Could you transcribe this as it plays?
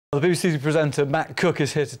The BBC presenter Matt Cooke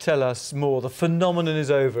is here to tell us more. The phenomenon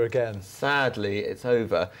is over again. Sadly, it's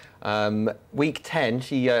over. Week 10,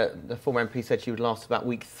 the former MP said she would last about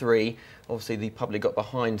week 3. Obviously, the public got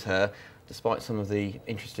behind her, despite some of the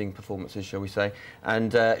interesting performances, shall we say.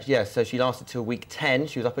 And yeah, so she lasted till week 10.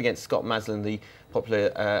 She was up against Scott Maslin, the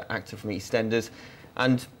popular actor from EastEnders.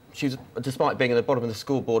 And she was, despite being at the bottom of the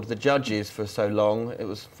scoreboard of the judges for so long, it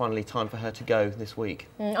was finally time for her to go this week.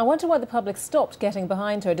 I wonder why the public stopped getting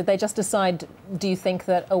behind her. Did they just decide, do you think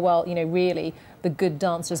that, oh, well, you know, really, the good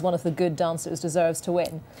dancers, one of the good dancers deserves to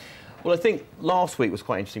win? Well, I think last week was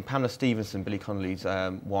quite interesting. Pamela Stephenson, Billy Connolly's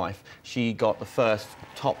wife, she got the first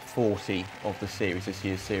top 40 of the series, this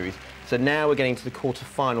year's series. So now we're getting to the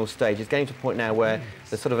quarter-final stage. It's getting to a point now where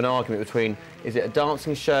there's sort of an argument between, is it a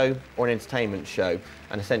dancing show or an entertainment show?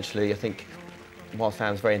 And essentially, I think, whilst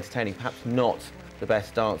Sam's very entertaining, perhaps not the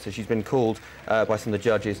best dancer. She's been called by some of the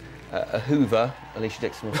judges a hoover. Alicia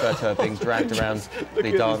Dixon referred to her being dragged around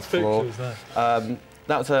the dance floor.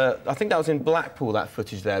 I think that was in Blackpool, that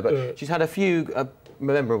footage there, but she's had a few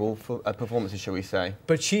memorable performances, shall we say.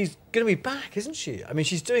 But she's going to be back, isn't she? I mean,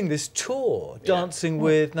 she's doing this tour, dancing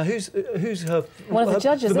with... Now, who's her... One of the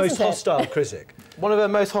judges, the most hostile critic? One of her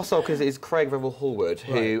most hostile critics is Craig Revel-Hallward,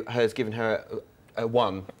 who has given her a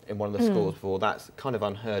 1 in one of the scores before. That's kind of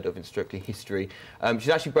unheard of in Strictly history. She's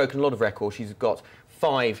actually broken a lot of records. She's got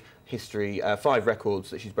 5 records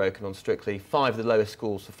that she's broken on Strictly, 5 of the lowest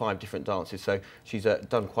scores for 5 different dances, so she's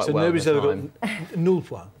done quite well. So nobody's ever got null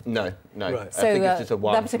point? No. Right. So I think it's just a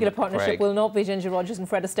 1 that particular partnership Craig. will not be Ginger Rogers and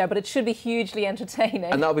Fred Astaire, but it should be hugely entertaining.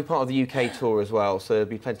 And that'll be part of the UK tour as well, so there'll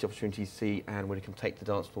be plenty of opportunities to see Anne Widdecombe take the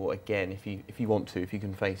dance floor again if you want to, if you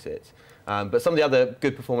can face it. But some of the other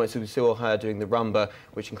good performances, we saw her doing the rumba,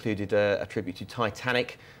 which included a tribute to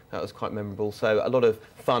Titanic. That was quite memorable, so a lot of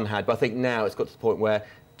fun had, but I think now it's got to the point where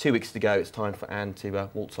 2 weeks to go, it's time for Anne to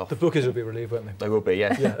waltz off. The bookers will be relieved, won't they? They will be,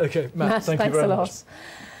 yes. Yeah, OK. Matt, thank you very much. Thanks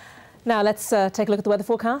a lot. Now, let's take a look at the weather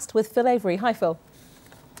forecast with Phil Avery. Hi, Phil.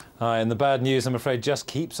 Hi, and the bad news, I'm afraid, just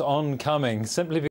keeps on coming. Simply